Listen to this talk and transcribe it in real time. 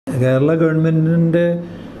കേരള ഗവൺമെൻറ്റിൻ്റെ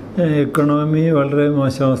എക്കണോമി വളരെ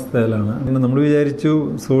മോശാവസ്ഥയിലാണ്. നമ്മൾ വിചാരിച്ചു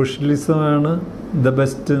സോഷ്യലിസമാണ് ദ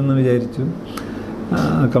ബെസ്റ്റ് എന്ന് വിചാരിച്ചു,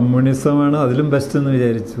 കമ്മ്യൂണിസമാണ് അതിലും ബെസ്റ്റ് എന്ന്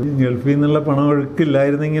വിചാരിച്ചു. ഗൾഫിൽ നിന്നുള്ള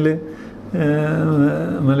പണമൊഴുക്കില്ലായിരുന്നെങ്കിൽ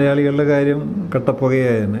മലയാളികളുടെ കാര്യം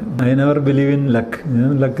കട്ടപ്പുകയായിരുന്നു. I never believe in luck.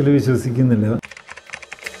 ഞാൻ ലക്കിൽ വിശ്വസിക്കുന്നില്ല.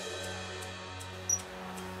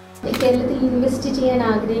 കേരളത്തിൽ ഇൻവെസ്റ്റ് ചെയ്യാൻ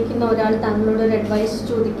ആഗ്രഹിക്കുന്ന ഒരാൾ താങ്കളോട് ഒരു അഡ്വൈസ്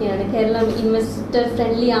ചോദിക്കുകയാണ്, കേരളം ഇൻവെസ്റ്റർ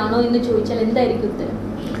ഫ്രണ്ട്ലി ആണോ എന്ന് ചോദിച്ചാൽ എന്തായിരിക്കും ഉത്തരം?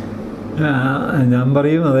 ഞാൻ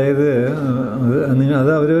പറയും, അതായത്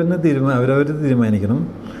അത് അവരവർ തീരുമാനിക്കണം.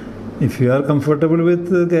 If you are comfortable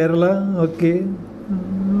with Kerala, okay,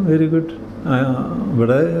 very good.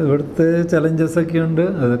 ഇവിടുത്തെ ചലഞ്ചസൊക്കെ ഉണ്ട്.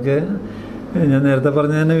 അതൊക്കെ ഞാൻ നേരത്തെ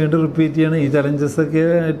പറഞ്ഞ തന്നെ വീണ്ടും റിപ്പീറ്റ് ചെയ്യണം. ഈ ചലഞ്ചസൊക്കെ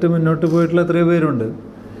ആയിട്ട് മുന്നോട്ട് പോയിട്ടുള്ള എത്രയോ പേരുണ്ട്.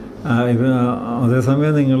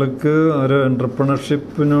 അതേസമയം നിങ്ങൾക്ക് ഒരു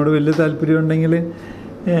എൻ്റർപ്രണർഷിപ്പിനോട് വലിയ താല്പര്യമുണ്ടെങ്കിൽ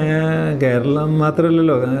കേരളം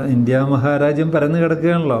മാത്രമല്ലല്ലോ, ഇന്ത്യ മഹാരാജ്യം പരന്ന്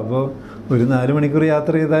കിടക്കുകയാണല്ലോ. അപ്പോൾ ഒരു 4 മണിക്കൂർ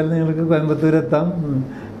യാത്ര ചെയ്താൽ നിങ്ങൾക്ക് കോയമ്പത്തൂരെത്താം.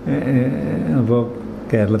 അപ്പോൾ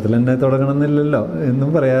കേരളത്തിൽ തന്നെ തുടങ്ങണമെന്നില്ലല്ലോ എന്നും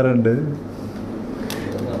പറയാറുണ്ട്.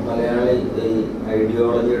 മലയാളി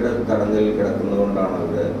ഐഡിയോളജിയുടെ തടങ്കലിൽ കിടക്കുന്നതുകൊണ്ടാണ്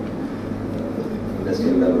അവിടെ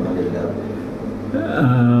ഇൻഡസ്ട്രിയൽ ഡെവലപ്മെന്റ് ഇല്ലാത്തത്.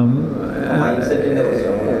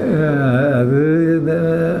 അത്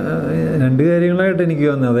 2 കാര്യങ്ങളായിട്ട് എനിക്ക്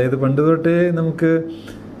തോന്നുന്നത്. അതായത് പണ്ട് തൊട്ടേ നമുക്ക്,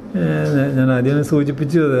 ഞാൻ ആദ്യം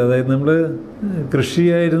സൂചിപ്പിച്ചു, അതായത് നമ്മൾ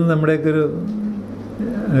കൃഷിയായിരുന്നു നമ്മുടെയൊക്കെ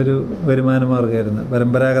ഒരു വരുമാന മാർഗ്ഗമായിരുന്നു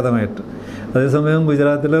പരമ്പരാഗതമായിട്ട്. അതേസമയം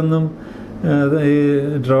ഗുജറാത്തിലൊന്നും ഈ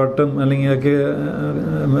ഡ്രോട്ടും അല്ലെങ്കിൽ ഒക്കെ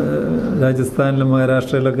രാജസ്ഥാനിലും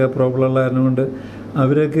മഹാരാഷ്ട്രയിലൊക്കെ പ്രോബ്ലം ഉള്ള കാരണം കൊണ്ട്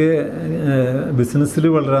അവരൊക്കെ ബിസിനസ്സിൽ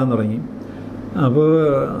വളരാൻ തുടങ്ങി. അപ്പോൾ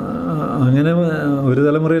അങ്ങനെ ഒരു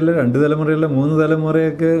തലമുറയല്ല, 2 തലമുറയല്ല, 3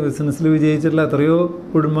 തലമുറയൊക്കെ ബിസിനസ്സിൽ വിജയിച്ചിട്ടുള്ള എത്രയോ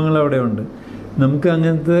കുടുംബങ്ങൾ അവിടെ ഉണ്ട്. നമുക്ക്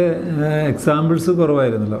അങ്ങനത്തെ എക്സാമ്പിൾസ്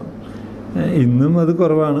കുറവായിരുന്നല്ലോ. ഇന്നും അത്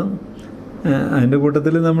കുറവാണ്. അതിൻ്റെ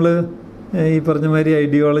കൂട്ടത്തിൽ നമ്മൾ ഈ പറഞ്ഞ മാതിരി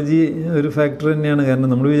ഐഡിയോളജി ഒരു ഫാക്ടർ തന്നെയാണ്. കാരണം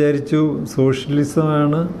നമ്മൾ വിചാരിച്ചു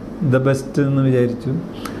സോഷ്യലിസമാണ് ദ ബെസ്റ്റ് എന്ന് വിചാരിച്ചു,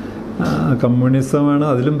 കമ്മ്യൂണിസമാണ്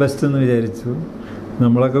അതിലും ബെസ്റ്റ് എന്ന് വിചാരിച്ചു.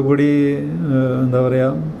 നമ്മളൊക്കെ കൂടി എന്താ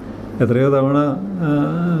പറയുക, എത്രയോ തവണ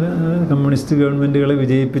കമ്മ്യൂണിസ്റ്റ് ഗവൺമെൻറ്റുകളെ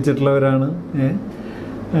വിജയിപ്പിച്ചിട്ടുള്ളവരാണ്.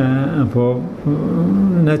 അപ്പോൾ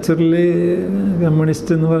നാച്ചുറലി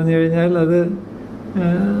കമ്മ്യൂണിസ്റ്റ് എന്ന് പറഞ്ഞു കഴിഞ്ഞാൽ അത്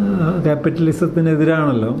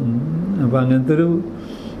ക്യാപിറ്റലിസത്തിനെതിരാണല്ലോ. അപ്പോൾ അങ്ങനത്തെ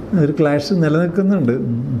ഒരു ക്ലാഷ് നിലനിൽക്കുന്നുണ്ട്.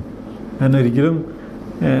 കാരണം ഒരിക്കലും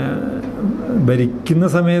ഭരിക്കുന്ന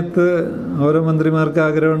സമയത്ത് ഓരോ മന്ത്രിമാർക്ക്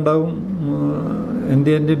ആഗ്രഹം ഉണ്ടാവും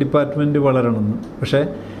എൻ്റെ ഡിപ്പാർട്ട്മെൻറ്റ് വളരണമെന്ന്. പക്ഷേ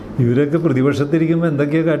ഇവരൊക്കെ പ്രതിപക്ഷത്തിരിക്കുമ്പോൾ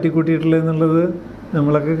എന്തൊക്കെയാണ് കാട്ടിക്കൂട്ടിയിട്ടുള്ളതെന്നുള്ളത്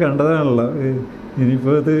നമ്മളൊക്കെ കണ്ടതാണല്ലോ.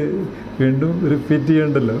 ഇനിയിപ്പോൾ അത് വീണ്ടും റിപ്പീറ്റ്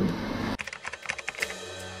ചെയ്യണ്ടല്ലോ.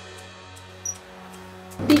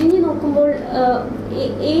 തിരിഞ്ഞു നോക്കുമ്പോൾ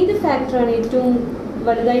ഏത് ഫാക്ടറാണ് ഏറ്റവും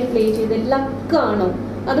വലുതായി പ്ലേ ചെയ്തത്? ലക്കാണോ,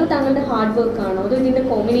 അതോ താങ്കളുടെ ഹാർഡ് വർക്ക് ആണോ, അതോ ഇതിൻ്റെ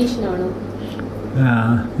കോമ്പിനേഷൻ ആണോ?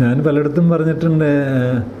 ഞാൻ പലയിടത്തും പറഞ്ഞിട്ടുണ്ട്,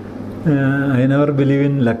 I never believe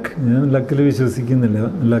in luck. ഞാൻ ലക്കിൽ വിശ്വസിക്കുന്നില്ല.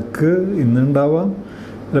 ലക്ക് ഇന്നുണ്ടാവാം,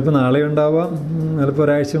 ചിലപ്പോൾ നാളെ ഉണ്ടാവാം, ചിലപ്പോൾ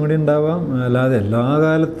ഒരാഴ്ച കൂടി ഉണ്ടാവാം. അല്ലാതെ എല്ലാ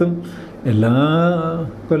കാലത്തും എല്ലാ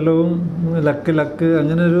കൊല്ലവും ലക്ക്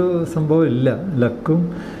അങ്ങനൊരു സംഭവം ഇല്ല. ലക്കും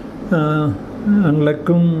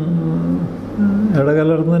അൺലക്കും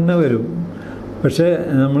ഇടകലർന്ന് തന്നെ വരും. പക്ഷേ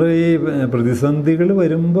നമ്മൾ ഈ പ്രതിസന്ധികൾ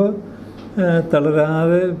വരുമ്പോൾ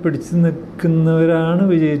തളരാതെ പിടിച്ചു നിൽക്കുന്നവരാണ്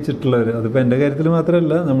വിജയിച്ചിട്ടുള്ളവർ. അതിപ്പോൾ എൻ്റെ കാര്യത്തിൽ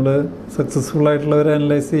മാത്രമല്ല, നമ്മൾ സക്സസ്ഫുള്ളായിട്ടുള്ളവരെ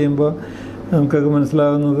അനലൈസ് ചെയ്യുമ്പോൾ നമുക്കൊക്കെ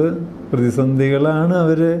മനസ്സിലാവുന്നത് പ്രതിസന്ധികളാണ്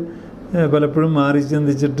അവർ പലപ്പോഴും മാറി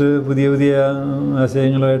ചിന്തിച്ചിട്ട് പുതിയ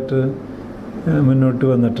ആശയങ്ങളുമായിട്ട് മുന്നോട്ട്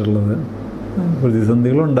വന്നിട്ടുള്ളത്.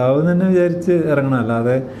 പ്രതിസന്ധികളുണ്ടാവും തന്നെ വിചാരിച്ച് ഇറങ്ങണം,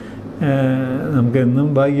 അല്ലാതെ നമുക്കെന്നും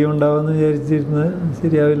ഭാഗ്യം ഉണ്ടാവുമെന്ന് വിചാരിച്ചിരുന്നത്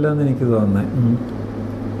ശരിയാവില്ല എന്ന് എനിക്ക് തോന്നുന്നത്.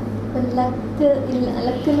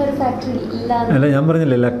 അല്ല, ഞാൻ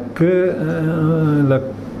പറഞ്ഞില്ലേ,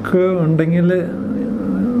 ലക്ക് ഉണ്ടെങ്കിൽ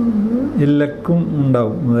ഇല്ലക്കും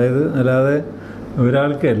ഉണ്ടാവും. അതായത് അല്ലാതെ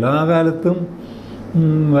ഒരാൾക്ക് എല്ലാ കാലത്തും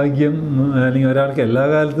ഭാഗ്യം, അല്ലെങ്കിൽ ഒരാൾക്ക് എല്ലാ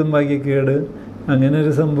കാലത്തും ഭാഗ്യക്കേട്, അങ്ങനെ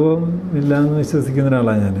ഒരു സംഭവം ഇല്ലയെന്ന് വിശ്വസിക്കുന്ന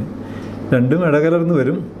ഒരാളാണ് ഞാൻ. രണ്ടും ഇടകലർന്ന്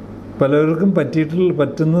വരും. പലർക്കും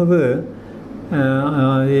പറ്റുന്നത്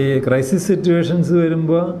ഈ ക്രൈസിസ് സിറ്റുവേഷൻസ്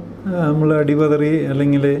വരുമ്പോൾ നമ്മൾ അടിപതറി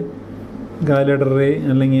അല്ലെങ്കിൽ കാലിടറി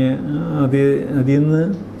അല്ലെങ്കിൽ അതിൽ നിന്ന്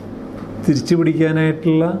തിരിച്ചു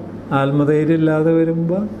പിടിക്കാനായിട്ടുള്ള ആത്മധൈര്യം ഇല്ലാതെ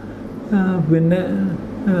വരുമ്പോൾ പിന്നെ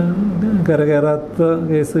കരകയറാത്ത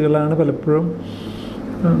കേസുകളാണ് പലപ്പോഴും.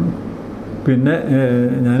 പിന്നെ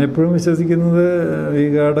ഞാനെപ്പോഴും വിശ്വസിക്കുന്നത് ഈ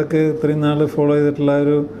ഗാർഡൊക്കെ ഇത്രയും നാൾ ഫോളോ ചെയ്തിട്ടുള്ള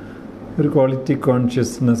ഒരു ക്വാളിറ്റി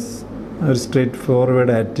കോൺഷ്യസ്നെസ്, ഒരു സ്ട്രേറ്റ്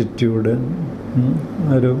ഫോർവേഡ് ആറ്റിറ്റ്യൂഡ്,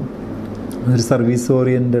 ഒരു ഒരു സർവീസ്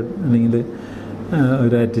ഓറിയൻറ്റഡ് അല്ലെങ്കിൽ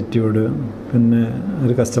ഒരു ആറ്റിറ്റ്യൂഡ്, പിന്നെ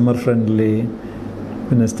ഒരു കസ്റ്റമർ ഫ്രണ്ട്ലി,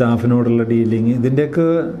 പിന്നെ സ്റ്റാഫിനോടുള്ള ഡീലിങ്, ഇതിൻ്റെയൊക്കെ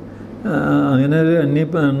അങ്ങനെ ഒരു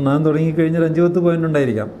എണ്ണാൻ തുടങ്ങിക്കഴിഞ്ഞാൽ 5-10 പോയിൻ്റ്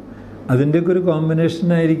ഉണ്ടായിരിക്കാം. അതിൻ്റെയൊക്കെ ഒരു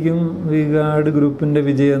കോമ്പിനേഷനായിരിക്കും ഈ ഗാർഡ് ഗ്രൂപ്പിൻ്റെ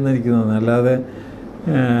വിജയം എന്ന് എനിക്ക് തോന്നുന്നത്. അല്ലാതെ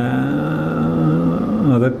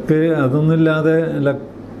അതൊന്നുമില്ലാതെ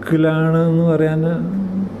ലക്കിലാണെന്ന് പറയാൻ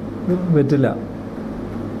പറ്റില്ല.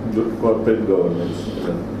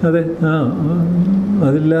 അതെ,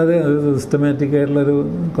 അതില്ലാതെ അത് സിസ്റ്റമാറ്റിക് ആയിട്ടുള്ളൊരു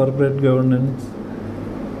കോർപ്പറേറ്റ് ഗവർണൻസ്,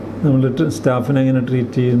 നമ്മൾ സ്റ്റാഫിനെ എങ്ങനെ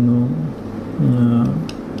ട്രീറ്റ് ചെയ്യുന്നു,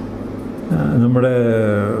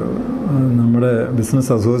 നമ്മുടെ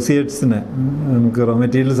ബിസിനസ് അസോസിയേറ്റ്സിനെ, നമുക്ക് റോ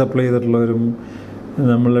മെറ്റീരിയൽ സപ്ലൈ ചെയ്തിട്ടുള്ളവരും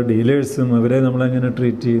നമ്മളുടെ ഡീലേഴ്സും അവരെ നമ്മളെങ്ങനെ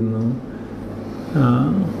ട്രീറ്റ് ചെയ്യുന്നു,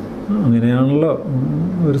 അങ്ങനെയാണല്ലോ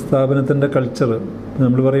ഒരു സ്ഥാപനത്തിൻ്റെ കൾച്ചർ.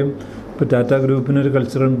 നമ്മൾ പറയും ഇപ്പോൾ ടാറ്റ ഗ്രൂപ്പിനൊരു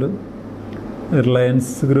കൾച്ചറുണ്ട്,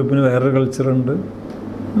 റിലയൻസ് ഗ്രൂപ്പിന് വേറൊരു കൾച്ചറുണ്ട്.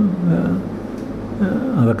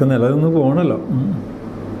 അതൊക്കെ നിലനിന്ന് പോകണമല്ലോ.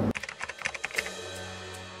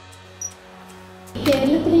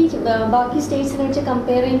 കേരളത്തിൽ ഈ ബാക്കി സ്റ്റേറ്റ്സിനെ വെച്ച്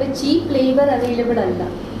കമ്പയർ ചെയ്യുമ്പോൾ ചീപ്പ് ലേബർ അവൈലബിൾ അല്ല.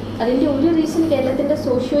 അതിൻ്റെ ഒരു റീസൺ കേരളത്തിൻ്റെ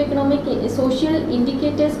സോഷ്യൽ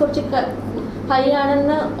ഇൻഡിക്കേറ്റേഴ്സ് കുറച്ച് ഹൈ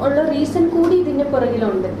ആണെന്ന് ഉള്ള റീസൺ കൂടി ഇതിൻ്റെ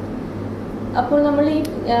പുറകിലുണ്ട്. അപ്പോൾ നമ്മൾ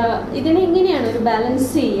ഇതിനെ എങ്ങനെയാണ് ഒരു ബാലൻസ്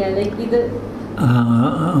ചെയ്യുക? ലൈക്ക് ഇത്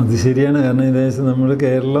അത് ശരിയാണ്. കാരണം ഏകദേശം നമ്മൾ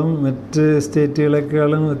കേരളം മറ്റ്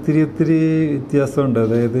സ്റ്റേറ്റുകളെക്കാളും ഒത്തിരി വ്യത്യാസമുണ്ട്.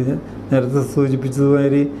 അതായത് നേരത്തെ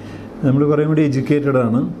സൂചിപ്പിച്ചതുമാതിരി നമ്മൾ പറയുമ്പോൾ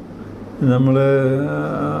എഡ്യൂക്കേറ്റഡാണ്,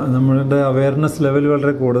 നമ്മളുടെ അവയർനെസ് ലെവൽ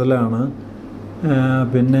വളരെ കൂടുതലാണ്.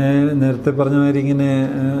 പിന്നെ നേരത്തെ പറഞ്ഞ മാതിരി ഇങ്ങനെ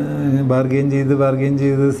ബാർഗെയിൻ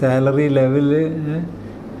ചെയ്ത് സാലറി ലെവല്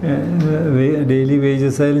ഡെയിലി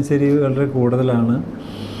വേജസ് ആയാലും ശരി വളരെ കൂടുതലാണ്.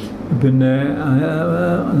 പിന്നെ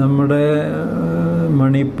നമ്മുടെ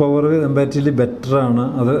മണി പവർ കമ്പാരിറ്റീവ്ലി ബെറ്ററാണ്.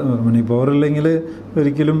 അത് മണി പവർ ഇല്ലെങ്കിൽ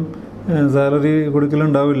ഒരിക്കലും സാലറി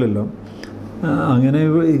കൊടുക്കലുണ്ടാവില്ലല്ലോ. അങ്ങനെ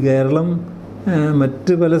കേരളം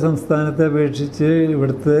മറ്റ് പല സംസ്ഥാനത്തെ അപേക്ഷിച്ച്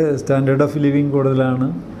ഇവിടുത്തെ സ്റ്റാൻഡേർഡ് ഓഫ് ലിവിങ് കൂടുതലാണ്.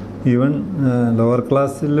 ഈവൻ ലോവർ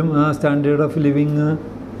ക്ലാസ്സിലും ആ സ്റ്റാൻഡേർഡ് ഓഫ് ലിവിങ്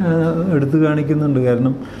എടുത്തു കാണിക്കുന്നുണ്ട്.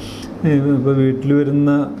 കാരണം ഇപ്പോൾ വീട്ടിൽ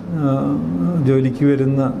വരുന്ന, ജോലിക്ക്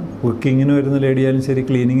വരുന്ന, കുക്കിങ്ങിന് വരുന്ന ലേഡിയാലും ശരി,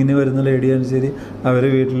 ക്ലീനിങ്ങിന് വരുന്ന ലേഡിയാലും ശരി, അവരെ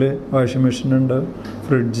വീട്ടിൽ വാഷിംഗ് മെഷീനുണ്ട്,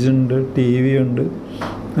 ഫ്രിഡ്ജുണ്ട്, TV ഉണ്ട്,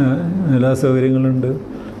 എല്ലാ സൗകര്യങ്ങളുണ്ട്.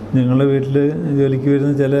 ഞങ്ങളുടെ വീട്ടിൽ ജോലിക്ക്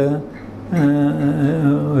വരുന്ന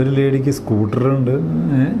ഒരു ലേഡിക്ക് സ്കൂട്ടറുണ്ട്.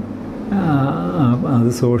 അത്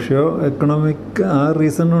സോഷ്യോ എക്കണോമിക് ആ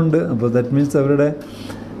റീസണുണ്ട്. അപ്പോൾ ദാറ്റ് മീൻസ് അവരുടെ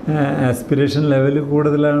ആസ്പിറേഷൻ ലെവൽ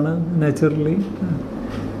കൂടുതലാണ് നാച്ചുറലി.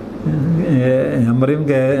 ഞാൻ പറയും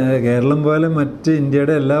കേരളം പോലെ മറ്റ്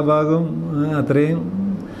ഇന്ത്യയുടെ എല്ലാ ഭാഗവും അത്രയും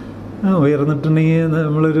ഉയർന്നിട്ടുണ്ടെങ്കിൽ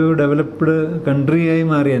നമ്മളൊരു ഡെവലപ്ഡ് കൺട്രി ആയി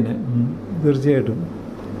മാറി തന്നെ തീർച്ചയായിട്ടും.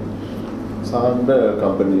 സാറിൻ്റെ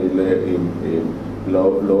കമ്പനിയിലെ ഈ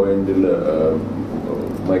ലോ എൻഡിൽ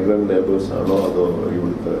മൈഗ്രൻ്റ് ലേബേഴ്സ് ആണോ അതോ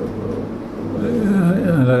ഇവിടുത്തെ?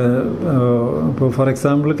 ഇപ്പോൾ ഫോർ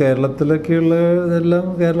എക്സാമ്പിൾ കേരളത്തിലൊക്കെയുള്ള ഇതെല്ലാം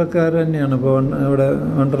കേരളക്കാർ തന്നെയാണ്. ഇപ്പോൾ ഇവിടെ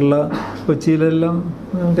വണ്ടർല, കൊച്ചിയിലെല്ലാം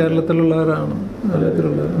കേരളത്തിലുള്ളവരാണ്,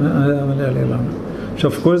 മലയാളികളാണ്. പക്ഷെ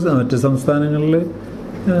ഓഫ് കോഴ്സ് മറ്റ് സംസ്ഥാനങ്ങളിൽ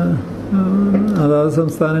അതാത്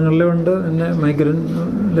സംസ്ഥാനങ്ങളിലും ഉണ്ട്, പിന്നെ മൈഗ്രൻ്റ്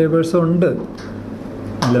ലേബേഴ്സും ഉണ്ട്.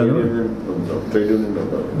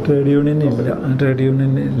 ട്രേഡ് യൂണിയൻ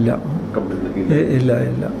ഇല്ല.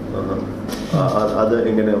 അത്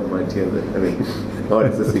എങ്ങനെ മാറ്റിയത്?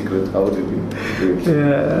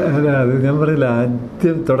 അത് ഞാൻ പറയില്ല,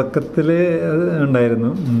 ആദ്യം തുടക്കത്തിൽ അത്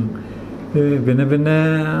ഉണ്ടായിരുന്നു. പിന്നെ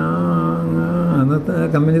അന്ന്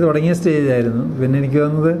കമ്പനി തുടങ്ങിയ സ്റ്റേജായിരുന്നു. പിന്നെ എനിക്ക്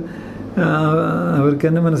തോന്നുന്നത് അവർക്ക്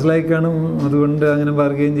തന്നെ മനസ്സിലായി കാണും. അതുകൊണ്ട് അങ്ങനെ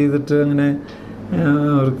ബാർഗെയിൻ ചെയ്തിട്ട് അങ്ങനെ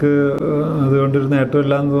അവർക്ക് അതുകൊണ്ടൊരു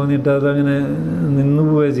നേട്ടമില്ല എന്ന് തോന്നിയിട്ട് അതങ്ങനെ നിന്നു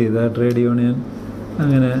പോവുകയാണ് ചെയ്തത്. ആ ട്രേഡ് യൂണിയൻ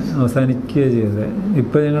അങ്ങനെ അവസാനിക്കുകയാണ് ചെയ്തത്.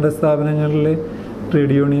 ഇപ്പം ഞങ്ങളുടെ സ്ഥാപനങ്ങളിൽ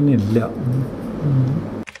ട്രേഡ് യൂണിയൻ ഇല്ല.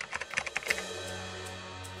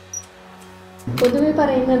 പൊതുവെ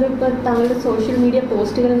പറയുന്നത് ഇപ്പോൾ താങ്കളുടെ സോഷ്യൽ മീഡിയ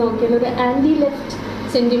പോസ്റ്റുകൾ നോക്കിയാൽ ഒരു ആൻറ്റി ലെഫ്റ്റ്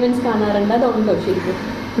സെൻറ്റിമെൻറ്റ്സ് കാണാറുണ്ട്. അതുണ്ടോ ശരിക്കും?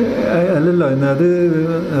 അല്ലല്ലോ,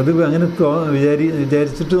 അത് അങ്ങനെ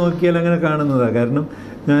വിചാരിച്ചിട്ട് നോക്കിയാൽ അങ്ങനെ കാണുന്നതാണ്. കാരണം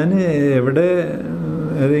ഞാൻ എവിടെ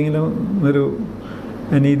ഏതെങ്കിലും ഒരു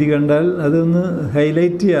അനീതി കണ്ടാൽ അതൊന്ന്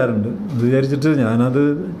ഹൈലൈറ്റ് ചെയ്യാറുണ്ട്. അത് വിചാരിച്ചിട്ട് ഞാനത്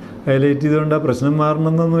ഹൈലൈറ്റ് ചെയ്തുകൊണ്ട് ആ പ്രശ്നം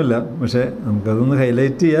മാറണമെന്നൊന്നുമില്ല. പക്ഷേ നമുക്കതൊന്ന്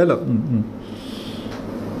ഹൈലൈറ്റ് ചെയ്യാമല്ലോ.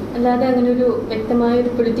 അല്ലാതെ അങ്ങനെ ഒരു വ്യക്തമായ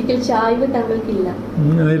ഒരു പൊളിറ്റിക്കൽ ചായ്വ് താങ്കൾക്കില്ല?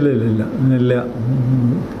 ഇല്ല.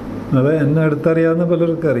 അത് എന്നെ അടുത്തറിയാവുന്ന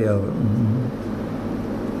പലർക്കും അറിയാതെ.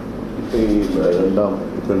 ഈ രണ്ടാം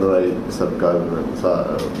പിണറായി സർക്കാരിന്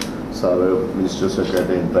സാറ് മിനിസ്റ്റേഴ്സൊക്കെ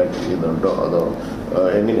ആയിട്ട് ഇൻട്രാക്ട് ചെയ്യുന്നുണ്ടോ? അതോ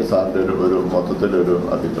എങ്ങനെ സാറിൻ്റെ ഒരു മൊത്തത്തിലൊരു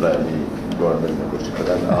അഭിപ്രായം ഈ ഗവൺമെന്റിനെ കുറിച്ച്?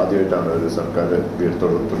 അതായത് ആദ്യമായിട്ടാണ് ഒരു സർക്കാർ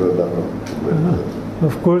തുടർന്ന് വരുന്നത്.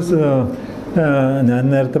 ഓഫ് കോഴ്സ് ഞാൻ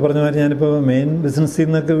നേരത്തെ പറഞ്ഞ മാതിരി ഞാനിപ്പോൾ മെയിൻ ബിസിനസ്സിൽ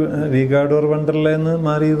നിന്നൊക്കെ വി ഗാർഡ് ഓർ വണ്ടർലെന്ന്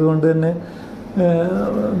മാറിയത് കൊണ്ട് തന്നെ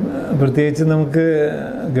പ്രത്യേകിച്ച് നമുക്ക്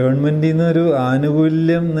ഗവൺമെൻറ്റിൽ നിന്നൊരു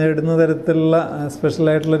ആനുകൂല്യം നേടുന്ന തരത്തിലുള്ള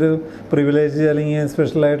സ്പെഷ്യലായിട്ടുള്ളൊരു പ്രിവിലേജ് അല്ലെങ്കിൽ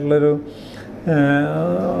സ്പെഷ്യലായിട്ടുള്ളൊരു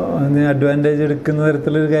അഡ്വാൻറ്റേജ് എടുക്കുന്ന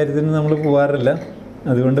തരത്തിലൊരു കാര്യത്തിന് നമ്മൾ പോകാറില്ല.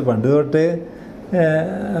 അതുകൊണ്ട് പണ്ട് തൊട്ടേ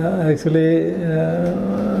ആക്ച്വലി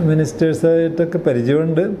മിനിസ്റ്റേഴ്സായിട്ടൊക്കെ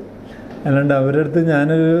പരിചയമുണ്ട്. അല്ലാണ്ട് അവരുടെ അടുത്ത്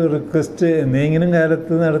ഞാനൊരു റിക്വസ്റ്റ് എന്തെങ്കിലും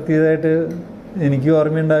കാലത്ത് നടത്തിയതായിട്ട് എനിക്ക്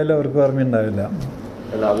ഓർമ്മയുണ്ടാവില്ല, അവർക്ക് ഓർമ്മയുണ്ടാവില്ല.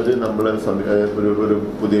 അല്ല, അവർ നമ്മളെ ഒരു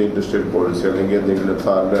പുതിയ ഇൻഡസ്ട്രിയൽ പോളിസി അല്ലെങ്കിൽ എന്തെങ്കിലും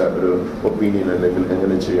സാറിൻ്റെ ഒരു ഒപ്പീനിയൻ അല്ലെങ്കിൽ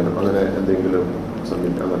എങ്ങനെ ചെയ്യണം അങ്ങനെ എന്തെങ്കിലും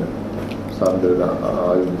അങ്ങനെ സാറിൻ്റെ ഒരു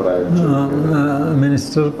അഭിപ്രായം?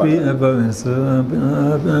 മിനിസ്റ്റർ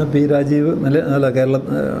പി രാജീവ് അല്ല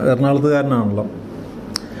എറണാകുളത്തുകാരനാണല്ലോ,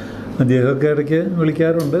 അദ്ദേഹമൊക്കെ ഇടയ്ക്ക്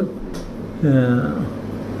വിളിക്കാറുണ്ട്.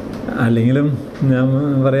 അല്ലെങ്കിലും ഞാൻ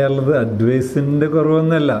പറയാറുള്ളത് അഡ്വൈസിൻ്റെ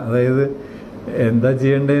കുറവൊന്നുമല്ല, അതായത് എന്താ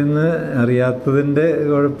ചെയ്യേണ്ടതെന്ന് അറിയാത്തതിൻ്റെ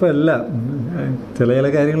കുഴപ്പമല്ല. ചില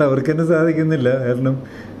കാര്യങ്ങൾ അവർക്ക് തന്നെ സാധിക്കുന്നില്ല, കാരണം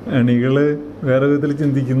അണികൾ വേറെ വിധത്തിൽ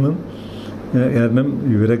ചിന്തിക്കുന്നു. കാരണം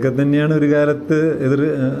ഇവരൊക്കെ തന്നെയാണ് ഒരു കാലത്ത്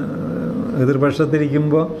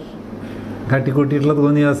എതിർപക്ഷത്തിരിക്കുമ്പോൾ കാട്ടിക്കൂട്ടിയിട്ടുള്ള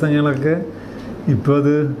തോന്നിയാസങ്ങളൊക്കെ ഇപ്പോൾ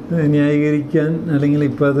അത് ന്യായീകരിക്കാൻ അല്ലെങ്കിൽ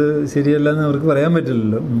ഇപ്പോൾ അത് ശരിയല്ല എന്ന് അവർക്ക് പറയാൻ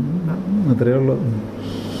പറ്റില്ലല്ലോ, അത്രയേ ഉള്ളൂ.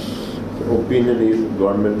 ഒപ്പീനിയൻ ഈ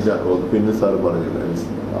ഗവൺമെൻറ് ഒപ്പീനിയൻ സാർ പറഞ്ഞില്ല.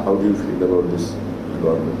 How do you feel about this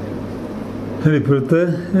government? ഇപ്പോഴത്തെ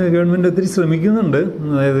ഗവൺമെൻറ് ഒത്തിരി ശ്രമിക്കുന്നുണ്ട്.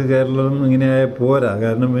 അതായത് കേരളം ഇങ്ങനെയായ പോരാ,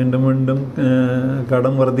 കാരണം വീണ്ടും വീണ്ടും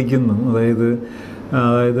കടം വർദ്ധിക്കുന്നു. അതായത്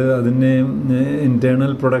അതിന്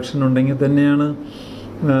ഇൻറ്റേർണൽ പ്രൊഡക്ഷൻ ഉണ്ടെങ്കിൽ തന്നെയാണ്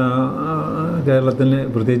കേരളത്തിന്,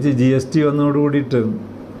 പ്രത്യേകിച്ച് GST വന്നതോടുകൂടിയിട്ട്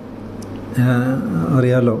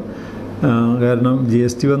അറിയാമല്ലോ. കാരണം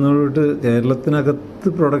GST വന്നതോടുകൂടിയിട്ട് കേരളത്തിനകത്ത്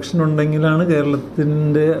പ്രൊഡക്ഷൻ ഉണ്ടെങ്കിലാണ്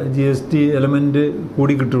കേരളത്തിൻ്റെ GST എലമെൻറ്റ്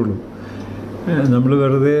കൂടി കിട്ടുള്ളൂ. നമ്മൾ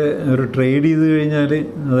വെറുതെ ഒരു ട്രേഡ് ചെയ്ത് കഴിഞ്ഞാൽ,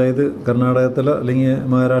 അതായത് കർണാടകത്തിലോ അല്ലെങ്കിൽ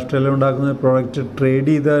മഹാരാഷ്ട്രയിലോ ഉണ്ടാക്കുന്ന പ്രോഡക്റ്റ്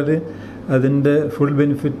ട്രേഡ് ചെയ്താൽ അതിൻ്റെ ഫുൾ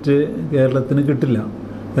ബെനിഫിറ്റ് കേരളത്തിന് കിട്ടില്ല.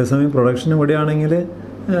 അതേസമയം പ്രൊഡക്ഷൻ ഇവിടെയാണെങ്കിൽ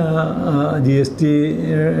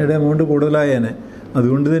GSTയുടെ എമൗണ്ട് കൂടുതലായേനെ.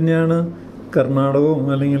 അതുകൊണ്ട് തന്നെയാണ് കർണാടകവും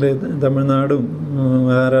അല്ലെങ്കിൽ തമിഴ്നാടും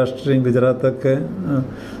മഹാരാഷ്ട്രയും ഗുജറാത്തൊക്കെ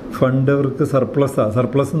ഫണ്ട് അവർക്ക്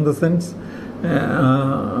സർപ്ലസ് ഇൻ ദ സെൻസ്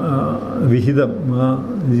വിഹിതം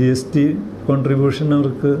GST കോൺട്രിബ്യൂഷൻ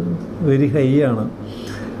അവർക്ക് വെരി ഹൈ ആണ്.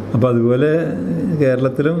 അപ്പോൾ അതുപോലെ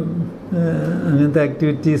കേരളത്തിലും അങ്ങനത്തെ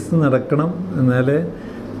ആക്ടിവിറ്റീസ് നടക്കണം. എന്നാലേ,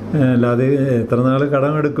 അല്ലാതെ എത്ര നാൾ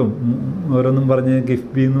കടമെടുക്കും, ഓരോന്നും പറഞ്ഞ്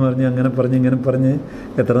കിഫ്ബി എന്ന് പറഞ്ഞ് അങ്ങനെ പറഞ്ഞ് ഇങ്ങനെ പറഞ്ഞ്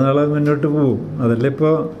എത്ര നാൾ മുന്നോട്ട് പോകും? അതല്ലേ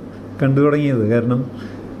ഇപ്പോൾ കണ്ടു തുടങ്ങിയത്. കാരണം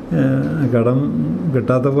കടം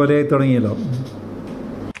കിട്ടാത്ത പോലെയായി തുടങ്ങിയല്ലോ.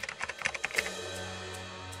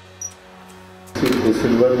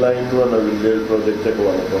 സിൽവർ ലൈൻ എന്ന് പറഞ്ഞ വലിയൊരു പ്രോജക്റ്റൊക്കെ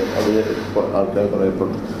വന്നപ്പോൾ അതിന് ആൾക്കാർ പറയപ്പോൾ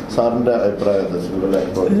സാറിൻ്റെ അഭിപ്രായം സിൽവർ ലൈൻ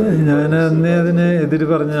പ്രോജക്റ്റ്? ഞാൻ അന്നേ അതിനെ എതിര്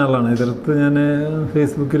പറഞ്ഞ ആളാണ്. എതിർത്ത് ഞാൻ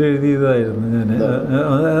ഫേസ്ബുക്കിൽ എഴുതിയതായിരുന്നു.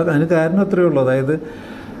 അതിന് കാരണം അത്രയേ ഉള്ളൂ. അതായത്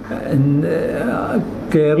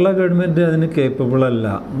കേരള ഗവൺമെൻറ് അതിന് കേപ്പബിൾ അല്ല.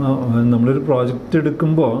 നമ്മളൊരു പ്രോജക്റ്റ്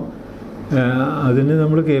എടുക്കുമ്പോൾ അതിന്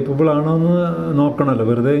നമ്മൾ കേപ്പബിൾ ആണോ എന്ന് നോക്കണമല്ലോ.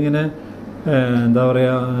 വെറുതെ ഇങ്ങനെ എന്താ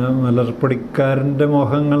പറയുക, മലർപ്പൊടിക്കാരൻ്റെ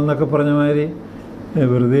മോഹങ്ങൾ എന്നൊക്കെ പറഞ്ഞ മാതിരി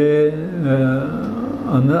വെറുതെ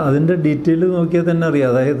അതിൻ്റെ ഡീറ്റെയിൽ നോക്കിയാൽ തന്നെ അറിയാം.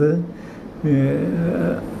 അതായത്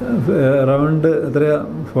അറൗണ്ട് എത്രയാ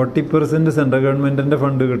 40% സെൻട്രൽ ഗവൺമെൻറ്റിൻ്റെ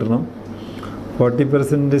ഫണ്ട് കിട്ടണം,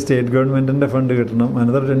 40% സ്റ്റേറ്റ് ഗവൺമെൻറ്റിൻ്റെ ഫണ്ട് കിട്ടണം,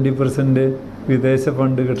 അനദർ 20% വിദേശ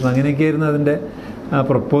ഫണ്ട് കിട്ടണം. അങ്ങനെയൊക്കെയായിരുന്നു അതിൻ്റെ ആ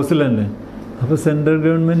പ്രപ്പോസൽ തന്നെ. അപ്പോൾ സെൻട്രൽ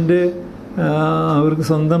ഗവൺമെൻറ് അവർക്ക്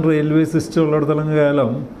സ്വന്തം റെയിൽവേ സിസ്റ്റം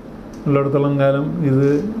ഉള്ളിടത്തോളം കാലം ഇത്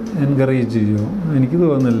എൻകറേജ് ചെയ്യുമോ? എനിക്ക്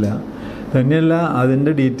തോന്നുന്നില്ല. തന്നെയല്ല,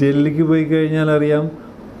 അതിൻ്റെ ഡീറ്റെയിലേക്ക് പോയി കഴിഞ്ഞാൽ അറിയാം,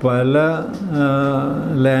 പല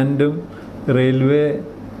ലാൻഡും റെയിൽവേ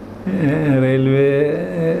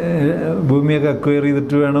ഭൂമിയൊക്കെ അക്വയർ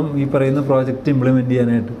ചെയ്തിട്ട് വേണം ഈ പറയുന്ന പ്രോജക്റ്റ് ഇംപ്ലിമെൻറ്റ്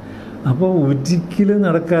ചെയ്യാനായിട്ട്. അപ്പോൾ ഒരിക്കലും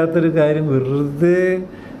നടക്കാത്തൊരു കാര്യം വെറുതെ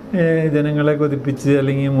ജനങ്ങളെ കൊതിപ്പിച്ച്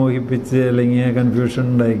അല്ലെങ്കിൽ മോഹിപ്പിച്ച് അല്ലെങ്കിൽ കൺഫ്യൂഷൻ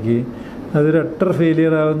ഉണ്ടാക്കി അതൊരു അട്ടർ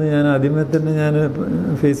ഫെയിലിയർ ആവുമെന്ന് ഞാൻ ആദ്യമേ തന്നെ ഞാൻ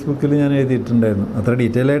ഫേസ്ബുക്കിൽ ഞാൻ എഴുതിയിട്ടുണ്ടായിരുന്നു. അത്ര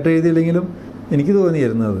ഡീറ്റെയിൽ ആയിട്ട് എഴുതിയില്ലെങ്കിലും എനിക്ക്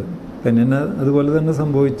തോന്നിയിരുന്നു അത്. പിന്നെ അതുപോലെ തന്നെ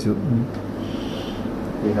സംഭവിച്ചു.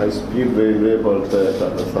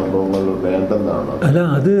 അല്ല,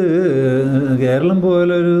 അത് കേരളം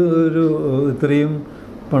പോലെ ഒരു ഇത്രയും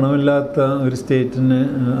പണമില്ലാത്ത ഒരു സ്റ്റേറ്റിന്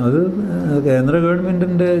അത് കേന്ദ്ര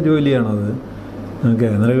ഗവൺമെൻറ്റിൻ്റെ ജോലിയാണത്.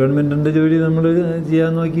 കേന്ദ്ര ഗവൺമെൻറ്റിൻ്റെ ജോലി നമ്മൾ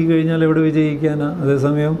ചെയ്യാൻ നോക്കി കഴിഞ്ഞാൽ എവിടെ വിജയിക്കാനാണ്?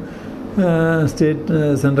 അതേസമയം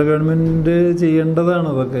സെൻട്രൽ ഗവൺമെൻറ് ചെയ്യേണ്ടതാണ്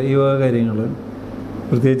അതൊക്കെ ഈ വക കാര്യങ്ങൾ.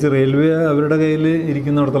 പ്രത്യേകിച്ച് റെയിൽവേ അവരുടെ കയ്യിൽ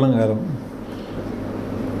ഇരിക്കുന്നിടത്തോളം കാലം.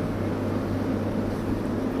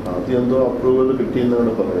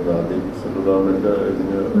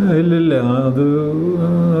 ഇല്ലില്ല, അത്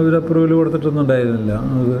അവർ അപ്രൂവൽ കൊടുത്തിട്ടൊന്നുണ്ടായിരുന്നില്ല.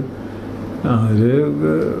 അത് അവർ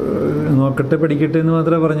നോക്കട്ടെ പഠിക്കട്ടെ എന്ന്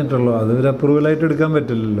മാത്രമേ പറഞ്ഞിട്ടുള്ളൂ. അത് ഒരു അപ്രൂവലായിട്ട് എടുക്കാൻ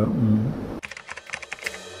പറ്റില്ലല്ലോ.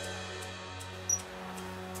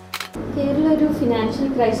 കേരളം ഒരു ഫിനാൻഷ്യൽ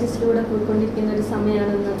ക്രൈസിസിലൂടെ പോയിക്കൊണ്ടിരിക്കുന്ന ഒരു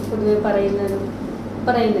സമയമാണെന്ന് പൊതുവെ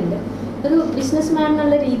പറയുന്നുണ്ട്. ഒരു ബിസിനസ് മാൻ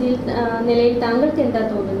എന്നുള്ള നിലയിൽ താങ്കൾക്ക് എന്താ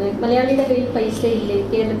തോന്നുന്നത്? മലയാളിയുടെ കയ്യിൽ പൈസ ഇല്ലേ?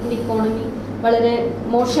 കേരളത്തിൻ്റെ ഇക്കോണമി വളരെ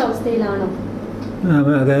മോശം അവസ്ഥയിലാണോ?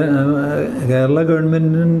 അതെ, കേരള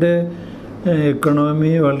ഗവൺമെൻറ്റിൻ്റെ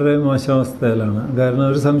ഇക്കണോമി വളരെ മോശം അവസ്ഥയിലാണ്. കാരണം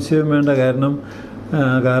ഒരു സംശയം വേണ്ട. കാരണം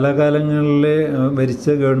കാലാകാലങ്ങളിൽ ഭരിച്ച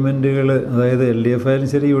ഗവൺമെൻറ്റുകൾ, അതായത് LDF ആയാലും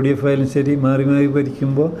ശരി UDF ആയാലും ശരി, മാറി മാറി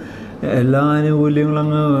ഭരിക്കുമ്പോൾ എല്ലാ ആനുകൂല്യങ്ങളും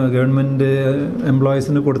അങ്ങ് ഗവൺമെൻറ്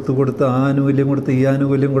എംപ്ലോയീസിന് കൊടുത്ത് ആ ആനുകൂല്യം കൊടുത്ത് ഈ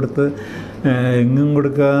ആനുകൂല്യം കൊടുത്ത് എങ്ങും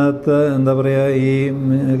കൊടുക്കാത്ത, എന്താ പറയുക, ഈ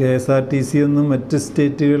KSRTC ഒന്നും മറ്റ്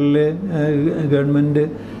സ്റ്റേറ്റുകളിൽ ഗവൺമെൻറ്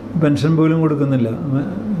പെൻഷൻ പോലും കൊടുക്കുന്നില്ല.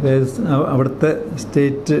 അവിടുത്തെ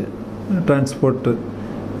സ്റ്റേറ്റ് ട്രാൻസ്പോർട്ട്,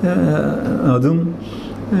 അതും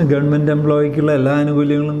ഗവൺമെൻറ് എംപ്ലോയിക്കുള്ള എല്ലാ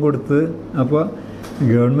ആനുകൂല്യങ്ങളും കൊടുത്ത്. അപ്പോൾ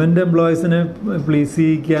ഗവൺമെൻറ് എംപ്ലോയീസിനെ പ്ലീസ്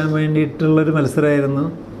ചെയ്യിക്കാൻ വേണ്ടിയിട്ടുള്ളൊരു മത്സരമായിരുന്നു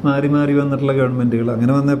മാറി മാറി വന്നിട്ടുള്ള ഗവൺമെൻറ്റുകൾ.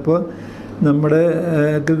 അങ്ങനെ വന്നപ്പോൾ നമ്മുടെ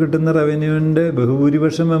കിട്ടുന്ന റവന്യൂവിൻ്റെ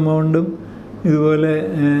ബഹുഭൂരിപക്ഷം എമൗണ്ടും ഇതുപോലെ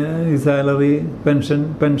ഈ സാലറി,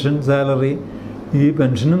 പെൻഷൻ, സാലറി, ഈ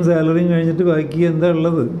പെൻഷനും സാലറിയും കഴിഞ്ഞിട്ട് ബാക്കി എന്താ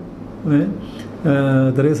ഉള്ളത്?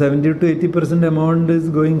 എത്രയും 70 to 80% amount is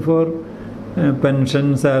going for pension,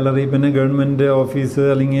 salary, പിന്നെ ഗവൺമെൻറ് ഓഫീസ്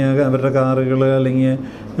അല്ലെങ്കിൽ അവരുടെ കാറുകൾ അല്ലെങ്കിൽ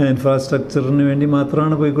ഇൻഫ്രാസ്ട്രക്ചറിന് വേണ്ടി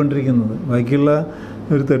മാത്രമാണ് പോയിക്കൊണ്ടിരിക്കുന്നത്. ബാക്കിയുള്ള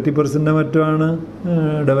ഒരു 30% മറ്റുമാണ്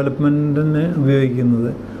ഡെവലപ്മെൻറ്റിന് ഉപയോഗിക്കുന്നത്.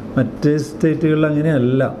 മറ്റ് സ്റ്റേറ്റുകളിൽ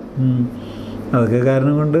അങ്ങനെയല്ല. അതൊക്കെ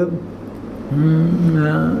കാരണം കൊണ്ട്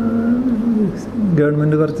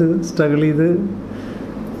ഗവൺമെൻറ് കുറച്ച് സ്ട്രഗിൾ ചെയ്ത്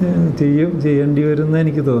ചെയ്യേണ്ടി വരുമെന്ന്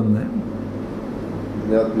എനിക്ക് തോന്നുന്നത്.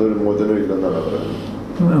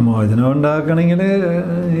 മോചനം ഉണ്ടാക്കണമെങ്കിൽ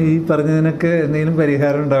ഈ പറഞ്ഞതിനൊക്കെ എന്തെങ്കിലും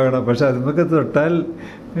പരിഹാരം ഉണ്ടാവണം. പക്ഷെ അതിനൊക്കെ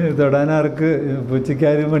തൊടാൻ ആർക്ക്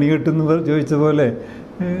പൂച്ചയ്ക്കാരും മണി കെട്ടുന്നു ചോദിച്ച പോലെ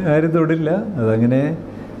ആരും തൊടില്ല.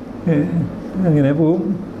 അങ്ങനെ പോവും.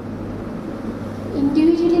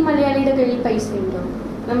 ഇൻഡിവിജ്വലി മലയാളിയുടെ കയ്യിൽ പൈസ ഉണ്ടോ?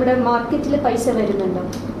 നമ്മുടെ മാർക്കറ്റിൽ പൈസ വരുന്നുണ്ടോ?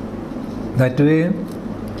 ദാറ്റ് വേ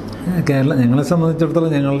ഞങ്ങളെ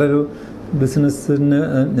സംബന്ധിച്ചിടത്തോളം ഞങ്ങളുടെ ഒരു ബിസിനസ്സിന്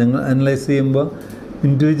ഞങ്ങൾ അനലൈസ് ചെയ്യുമ്പോൾ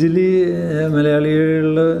ഇൻഡിവിജ്വലി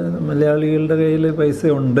മലയാളികളുടെ കയ്യിൽ പൈസ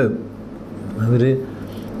ഉണ്ട്. അവർ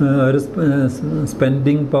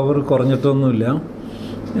സ്പെൻഡിങ് പവർ കുറഞ്ഞിട്ടൊന്നുമില്ല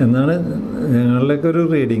എന്നാണ് ഞങ്ങളുടെയൊക്കെ ഒരു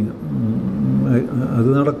റീഡിങ്. അത്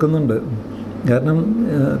നടക്കുന്നുണ്ട്. കാരണം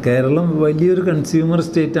കേരളം വലിയൊരു കൺസ്യൂമർ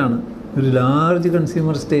സ്റ്റേറ്റാണ്, ഒരു ലാർജ്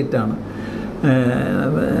കൺസ്യൂമർ സ്റ്റേറ്റാണ്.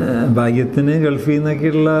 ഭാഗ്യത്തിന് ഗൾഫിൽ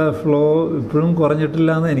നിന്നൊക്കെയുള്ള ഫ്ലോ ഇപ്പോഴും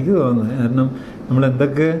കുറഞ്ഞിട്ടില്ല എന്ന് എനിക്ക് തോന്നുന്നത്. കാരണം നമ്മൾ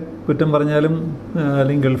എന്തൊക്കെ കുറ്റം പറഞ്ഞാലും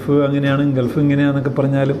അല്ലെങ്കിൽ ഗൾഫ് അങ്ങനെയാണ്, ഗൾഫ് ഇങ്ങനെയാണെന്നൊക്കെ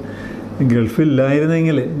പറഞ്ഞാലും,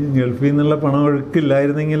 ഗൾഫില്ലായിരുന്നെങ്കിൽ, ഗൾഫിൽ നിന്നുള്ള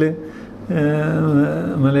പണമൊഴുക്കില്ലായിരുന്നെങ്കിൽ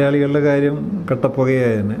മലയാളികളുടെ കാര്യം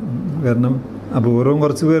കട്ടപ്പുകയായിരുന്നു. കാരണം അപൂർവം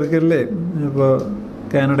കുറച്ച് പേർക്കല്ലേ ഇപ്പോൾ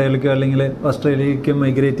കാനഡയിലേക്കോ അല്ലെങ്കിൽ ഓസ്ട്രേലിയയിലേക്കോ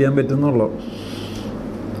മൈഗ്രേറ്റ് ചെയ്യാൻ പറ്റുന്നുള്ളൂ.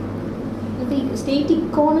 സ്റ്റേറ്റ്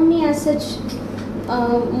ഇക്കോണമി ആസ് സച്ച്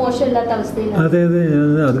മോശമില്ലാത്ത അവസ്ഥയിലാണ്. അതെ,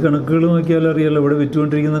 അത് കണക്കുകൾ നോക്കിയാലും അറിയാലോ. ഇവിടെ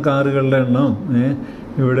വിറ്റുകൊണ്ടിരിക്കുന്ന കാറുകളുടെ എണ്ണം,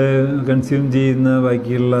 ഇവിടെ കൺസ്യൂം ചെയ്യുന്ന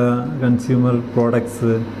ബാക്കിയുള്ള കൺസ്യൂമർ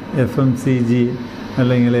പ്രോഡക്ട്സ്, FMCG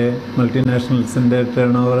അല്ലെങ്കിൽ മൾട്ടിനാഷണൽസിൻ്റെ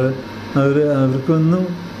ടേൺ ഓവർ, അവർക്കൊന്നും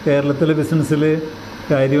കേരളത്തിലെ ബിസിനസ്സിൽ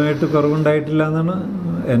കാര്യമായിട്ട് കുറവുണ്ടായിട്ടില്ല എന്നാണ്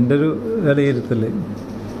എൻ്റെ ഒരു വിലയിരുത്തൽ.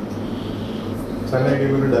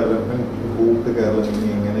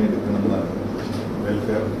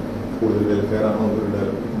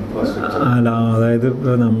 അല്ല, അതായത്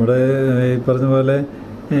ഇപ്പോൾ നമ്മുടെ ഈ പറഞ്ഞ പോലെ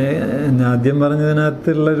ആദ്യം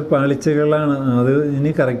പറഞ്ഞതിനകത്തുള്ളൊരു പാളിച്ചകളാണ്. അത് ഇനി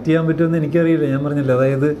കറക്റ്റ് ചെയ്യാൻ പറ്റുമെന്ന് എനിക്കറിയില്ല. ഞാൻ പറഞ്ഞില്ല,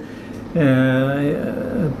 അതായത്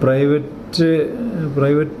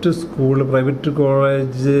പ്രൈവറ്റ് സ്കൂൾ, പ്രൈവറ്റ്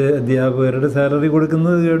കോളേജ് അധ്യാപകരുടെ സാലറി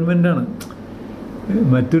കൊടുക്കുന്നത് ഗവൺമെൻറ്റാണ്.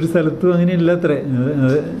 മറ്റൊരു സ്ഥലത്തും അങ്ങനെയില്ല അത്രേ.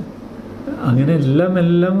 അങ്ങനെ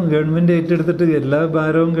എല്ലാം ഗവൺമെൻറ് ഏറ്റെടുത്തിട്ട്, എല്ലാ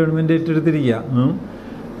ഭാരവും ഗവൺമെൻറ് ഏറ്റെടുത്തിരിക്കുക.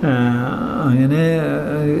 അങ്ങനെ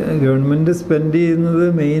ഗവൺമെൻറ് സ്പെൻഡ് ചെയ്യുന്നത്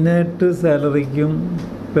മെയിനായിട്ട് സാലറിക്കും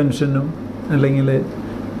പെൻഷനും അല്ലെങ്കിൽ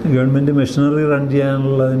ഗവൺമെൻറ് മെഷീനറി റൺ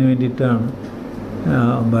ചെയ്യാനുള്ളതിന് വേണ്ടിയിട്ടാണ്.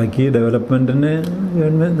 ബാക്കി ഡെവലപ്മെൻറ്റിന്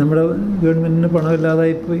നമ്മുടെ ഗവൺമെൻറ്റിന്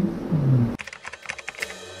പണമില്ലാതായിപ്പോയി.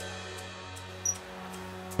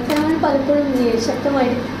 പലപ്പോഴും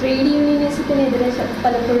ശക്തമായിട്ട് ട്രേഡ് യൂണിയനിസത്തിനെതിരെ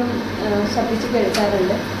പലപ്പോഴും ശബ്ദിച്ച്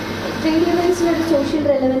കേൾക്കാറുണ്ട്. ട്രേഡ് യൂണിയൻസിനൊരു സോഷ്യൽ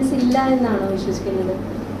റെലവൻസ് ഇല്ല എന്നാണോ വിശ്വസിക്കുന്നത്?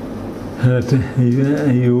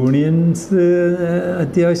 യൂണിയൻസ്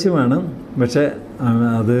അത്യാവശ്യമാണ്, പക്ഷേ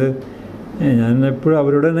അത് ഞാൻ എപ്പോഴും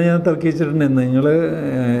അവരോട് തന്നെ ഞാൻ തർക്കിച്ചിട്ടുണ്ട്. നിങ്ങൾ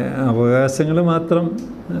അവകാശങ്ങൾ മാത്രം,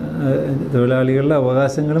 തൊഴിലാളികളുടെ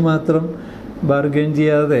അവകാശങ്ങൾ മാത്രം ബാർഗെയിൻ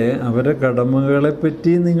ചെയ്യാതെ അവരുടെ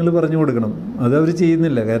കടമകളെപ്പറ്റി നിങ്ങൾ പറഞ്ഞു കൊടുക്കണം. അതവർ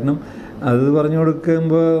ചെയ്യുന്നില്ല. കാരണം അത് പറഞ്ഞു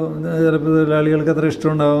കൊടുക്കുമ്പോൾ ചിലപ്പോൾ തൊഴിലാളികൾക്ക് അത്ര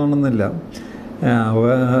ഇഷ്ടമുണ്ടാകണമെന്നില്ല.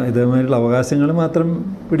 ഇതേമാതിരിയുള്ള അവകാശങ്ങൾ മാത്രം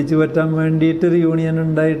പിടിച്ചു പറ്റാൻ വേണ്ടിയിട്ടൊരു യൂണിയൻ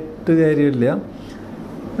ഉണ്ടായിട്ട് കാര്യമില്ല.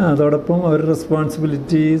 അതോടൊപ്പം അവരുടെ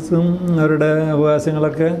റെസ്പോൺസിബിലിറ്റീസും അവരുടെ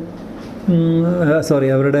അവകാശങ്ങളൊക്കെ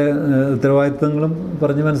അവരുടെ ഉത്തരവാദിത്തങ്ങളും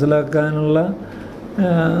പറഞ്ഞ് മനസ്സിലാക്കാനുള്ള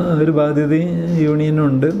ഒരു ബാധ്യതയും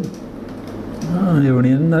യൂണിയനുണ്ട്.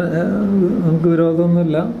 യൂണിയൻ നമുക്ക്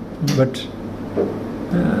വിരോധമൊന്നുമില്ല, ബട്ട്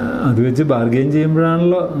അത് വെച്ച് ബാർഗെയിൻ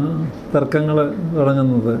ചെയ്യുമ്പോഴാണല്ലോ തർക്കങ്ങൾ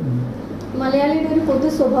തുടങ്ങുന്നത്. മലയാളിയുടെ ഒരു പൊതു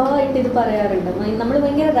സ്വഭാവമായിട്ട് ഇത് പറയാറുണ്ട്. നമ്മൾ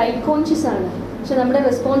ഭയങ്കര റൈറ്റ് കോൺഷ്യസ് ആണ്, പക്ഷെ നമ്മുടെ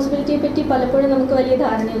റെസ്പോൺസിബിലിറ്റിയെ പറ്റി പലപ്പോഴും നമുക്ക് വലിയ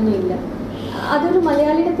ധാരണയൊന്നുമില്ല. അതൊരു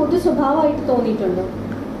മലയാളിയുടെ പൊതു സ്വഭാവമായിട്ട് തോന്നിയിട്ടുണ്ടോ?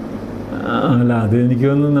 അല്ല, അത് എനിക്ക്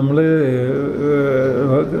തോന്നുന്നു നമ്മൾ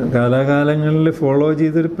കാലാകാലങ്ങളിൽ ഫോളോ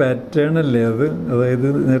ചെയ്തൊരു പാറ്റേൺ അല്ലേ അത്. അതായത്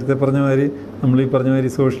നേരത്തെ പറഞ്ഞ മാതിരി, നമ്മളീ പറഞ്ഞ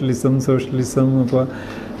മാതിരി സോഷ്യലിസം അപ്പോൾ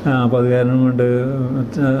അത് കാരണം കൊണ്ട്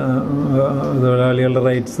തൊഴിലാളികളുടെ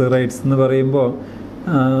റൈറ്റ്സ് എന്ന് പറയുമ്പോൾ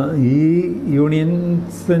ഈ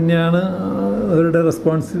യൂണിയൻസ് തന്നെയാണ് അവരുടെ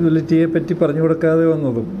റെസ്പോൺസിബിലിറ്റിയെ പറ്റി പറഞ്ഞു കൊടുക്കാതെ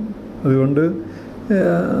വന്നതും. അതുകൊണ്ട്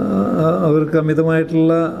അവർക്ക്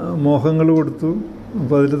അമിതമായിട്ടുള്ള മോഹങ്ങൾ കൊടുത്തു.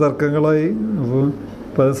 അപ്പോൾ അതിൽ തർക്കങ്ങളായി. അപ്പോൾ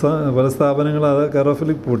പല സ്ഥാപനങ്ങൾ അത്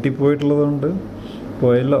കെയർഓഫിൽ പൊട്ടിപ്പോയിട്ടുള്ളതുകൊണ്ട്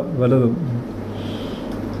പോയല്ലോ പലതും.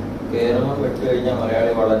 കേരളം വിട്ടു കഴിഞ്ഞാൽ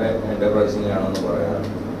മലയാളി വളരെ എന്റർപ്രൈസിംഗ് ആണെന്ന് പറയാറ്.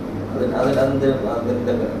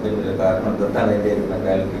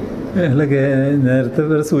 അല്ല, നേരത്തെ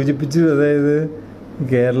വരെ സൂചിപ്പിച്ചു. അതായത്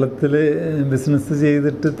കേരളത്തിൽ ബിസിനസ്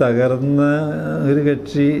ചെയ്തിട്ട് തകർന്ന ഒരു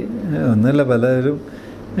കക്ഷി ഒന്നല്ല, പലരും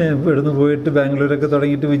ഇവിടുന്ന് പോയിട്ട് ബാംഗ്ലൂരൊക്കെ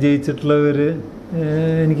തുടങ്ങിയിട്ട് വിജയിച്ചിട്ടുള്ളവർ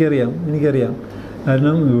എനിക്കറിയാം.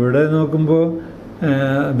 കാരണം ഇവിടെ നോക്കുമ്പോൾ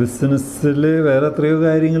ബിസിനസ്സിൽ വേറെ എത്രയോ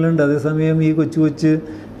കാര്യങ്ങളുണ്ട്. അതേസമയം ഈ കൊച്ചു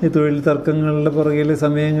തൊഴിൽ തർക്കങ്ങളുടെ പുറകിൽ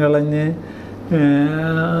സമയം കളഞ്ഞ്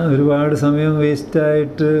ഒരുപാട് സമയം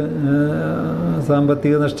വേസ്റ്റായിട്ട്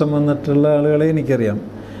സാമ്പത്തിക നഷ്ടം വന്നിട്ടുള്ള ആളുകളെ എനിക്കറിയാം.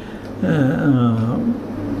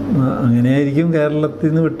 അങ്ങനെയായിരിക്കും കേരളത്തിൽ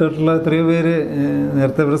നിന്ന് വിട്ടിട്ടുള്ള എത്രയോ പേര്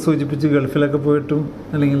നേരത്തെ ഇവിടെ സൂചിപ്പിച്ച് ഗൾഫിലൊക്കെ പോയിട്ടും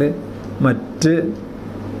അല്ലെങ്കിൽ മറ്റ്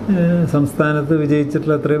സംസ്ഥാനത്ത്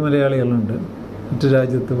വിജയിച്ചിട്ടുള്ള എത്രയോ മലയാളികളുണ്ട് മറ്റു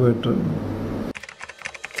രാജ്യത്ത് പോയിട്ട്.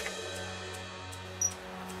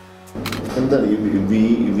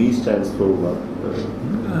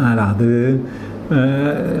 അല്ല, അത്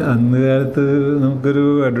അന്ന് കാലത്ത് നമുക്കൊരു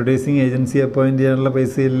അഡ്വർടൈസിങ് ഏജൻസി അപ്പോയിൻറ്റ് ചെയ്യാനുള്ള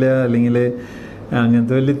പൈസയില്ല, അല്ലെങ്കിൽ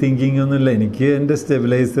അങ്ങനത്തെ വലിയ തിങ്കിങ് ഒന്നുമില്ല. എനിക്ക് എൻ്റെ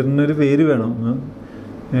സ്റ്റെബിലൈസറിനൊരു പേര് വേണം.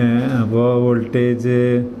 അപ്പോൾ വോൾട്ടേജ്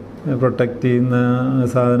പ്രൊട്ടക്റ്റ് ചെയ്യുന്ന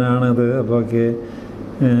സാധനമാണത്. അപ്പോൾ ഒക്കെ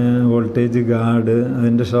വോൾട്ടേജ് ഗാർഡ്,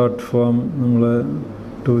 അതിൻ്റെ ഷോർട്ട് ഫോം നമ്മൾ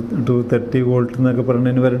 230 വോൾട്ട് എന്നൊക്കെ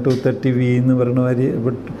പറഞ്ഞതിന് പകരം 230 V എന്ന് പറയുന്ന മാതിരി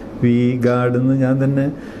വി ഗാർഡ് എന്ന് ഞാൻ തന്നെ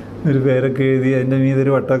ഒരു പേരൊക്കെ എഴുതി അതിൻ്റെ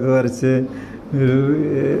മീതൊരു വട്ടമൊക്കെ വരച്ച്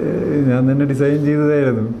ഞാൻ തന്നെ ഡിസൈൻ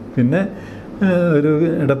ചെയ്തതായിരുന്നു. പിന്നെ ഒരു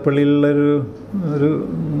ഇടപ്പള്ളിയിലുള്ളൊരു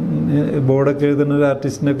ബോർഡൊക്കെ എഴുതുന്ന ഒരു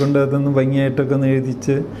ആർട്ടിസ്റ്റിനെ കൊണ്ട് അതൊന്ന് ഭംഗിയായിട്ടൊക്കെ ഒന്ന്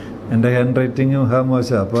എഴുതിച്ച്, എൻ്റെ ഹാൻഡ് റൈറ്റിങ്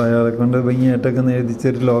മോശമാണ്, അപ്പോൾ അയാളെ കൊണ്ട് ഭംഗിയായിട്ടൊക്കെ ഒന്ന് എഴുതിച്ച്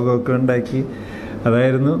ഒരു ലോഗോ ഒക്കെ ഉണ്ടാക്കി.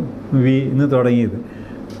 അതായിരുന്നു വി ഇന്ന് തുടങ്ങിയത്.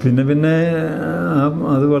 പിന്നെ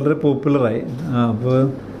അത് വളരെ പോപ്പുലറായി. അപ്പോൾ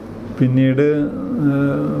പിന്നീട്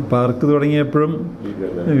പാർക്ക് തുടങ്ങിയപ്പോഴും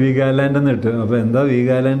വീഗാലാൻഡ് എന്ന് ഇട്ടു. അപ്പോൾ എന്താ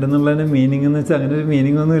വീഗാലാൻഡ് എന്നുള്ളതിന് മീനിങ് എന്ന് വെച്ചാൽ അങ്ങനെ ഒരു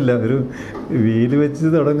മീനിങ് ഒന്നുമില്ല, ഒരു വീല് വെച്ച്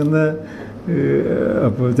തുടങ്ങുന്ന.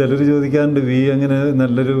 അപ്പോൾ ചിലർ ചോദിക്കാറുണ്ട് വി അങ്ങനെ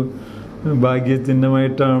നല്ലൊരു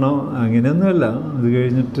ഭാഗ്യചിഹ്നമായിട്ടാണോ? അങ്ങനെയൊന്നുമല്ല. അത്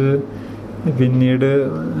കഴിഞ്ഞിട്ട് പിന്നീട്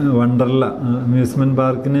വണ്ടർല, അമ്യൂസ്മെൻറ്റ്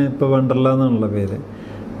പാർക്കിന് ഇപ്പോൾ വണ്ടർല എന്നുള്ള പേര്.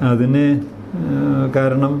 അതിന്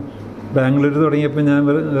കാരണം ബാംഗ്ലൂർ തുടങ്ങിയപ്പോൾ ഞാൻ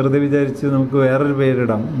വെറുതെ വിചാരിച്ചു നമുക്ക് വേറൊരു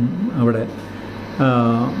പേരിടാം അവിടെ.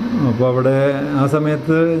 അപ്പോൾ അവിടെ ആ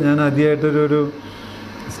സമയത്ത് ഞാൻ ആദ്യമായിട്ടൊരു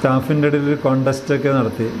സ്റ്റാഫിൻ്റെ ഇടയിൽ ഒരു കോണ്ടസ്റ്റൊക്കെ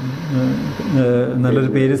നടത്തി,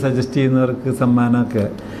 നല്ലൊരു പേര് സജസ്റ്റ് ചെയ്യുന്നവർക്ക് സമ്മാനമൊക്കെ.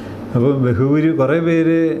 അപ്പോൾ കുറേ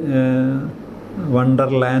പേര്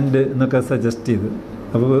വണ്ടർലാൻഡ് എന്നൊക്കെ സജസ്റ്റ് ചെയ്തു.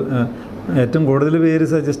 അപ്പോൾ ഏറ്റവും കൂടുതൽ പേര്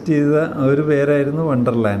സജസ്റ്റ് ചെയ്ത ഒരു പേരായിരുന്നു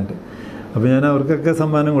വണ്ടർലാൻഡ്. അപ്പോൾ ഞാൻ അവർക്കൊക്കെ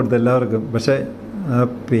സമ്മാനം കൊടുത്തു, എല്ലാവർക്കും. പക്ഷേ ആ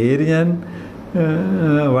പേര് ഞാൻ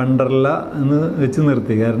വണ്ടർല എന്ന് വെച്ച്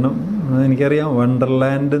നിർത്തി. കാരണം എനിക്കറിയാം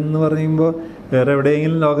വണ്ടർലാൻഡ് എന്ന് പറയുമ്പോൾ വേറെ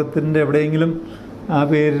എവിടെയെങ്കിലും ലോകത്തിൻ്റെ എവിടെയെങ്കിലും ആ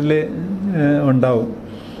പേരിൽ ഉണ്ടാവും.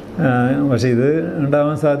 പക്ഷെ ഇത്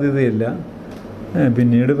ഉണ്ടാവാൻ സാധ്യതയില്ല.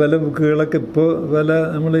 പിന്നീട് പല ബുക്കുകളൊക്കെ ഇപ്പോൾ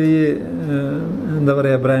നമ്മൾ ഈ എന്താ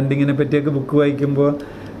പറയുക ബ്രാൻഡിങ്ങിനെ പറ്റിയൊക്കെ ബുക്ക് വായിക്കുമ്പോൾ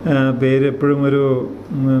പേര് എപ്പോഴും ഒരു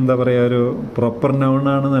എന്താ പറയുക ഒരു പ്രോപ്പർ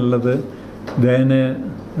നൗണാണ് നല്ലത്,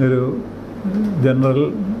 ഒരു ജനറൽ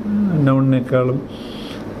നൗണിനേക്കാളും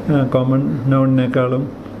കോമൺ നൗണിനേക്കാളും.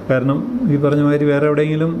 കാരണം ഈ പറഞ്ഞ മാതിരി വേറെ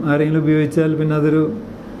എവിടെയെങ്കിലും ആരെങ്കിലും ഉപയോഗിച്ചാൽ പിന്നെ അതൊരു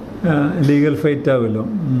ലീഗൽ ഫൈറ്റ് ആവുമല്ലോ.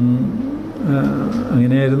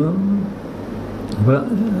 അങ്ങനെയായിരുന്നു. അപ്പോൾ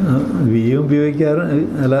വിയും ഉപയോഗിക്കാറ്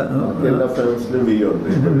അല്ല,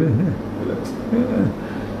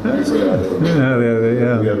 അതെ അതെ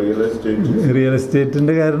റിയൽ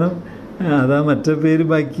എസ്റ്റേറ്റിൻ്റെ കാരണം അതാ മറ്റേ പേര്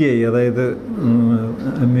ബാക്കിയായി. അതായത്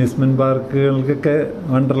അമ്യൂസ്മെൻറ്റ് പാർക്കുകൾക്കൊക്കെ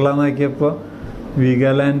വണ്ടർലാന്നാക്കിയപ്പോൾ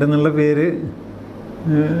വീഗാലാൻഡ് എന്നുള്ള പേര്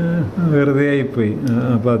വെറുതെ ആയിപ്പോയി.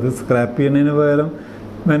 അപ്പോൾ അത് സ്ക്രാപ്പ് ചെയ്യുന്നതിന് പകരം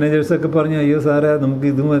മാനേജേഴ്സൊക്കെ പറഞ്ഞു, അയ്യോ സാറേ നമുക്ക്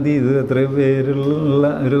ഇത് മതി, ഇത് എത്രയോ പേരുള്ള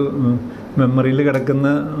ഒരു മെമ്മറിയിൽ കിടക്കുന്ന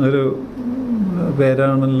ഒരു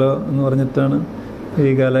പേരാണല്ലോ എന്ന് പറഞ്ഞിട്ടാണ്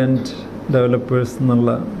വീഗാലാൻഡ് ഡെവലപ്പേഴ്സ്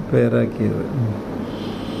എന്നുള്ള പേരാക്കിയത്.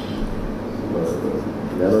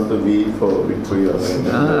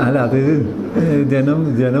 അല്ല, അത്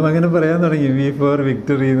ജനം അങ്ങനെ പറയാൻ തുടങ്ങി, വി ഫോർ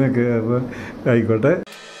വിക്ടറി എന്നൊക്കെ. അപ്പോൾ ആയിക്കോട്ടെ.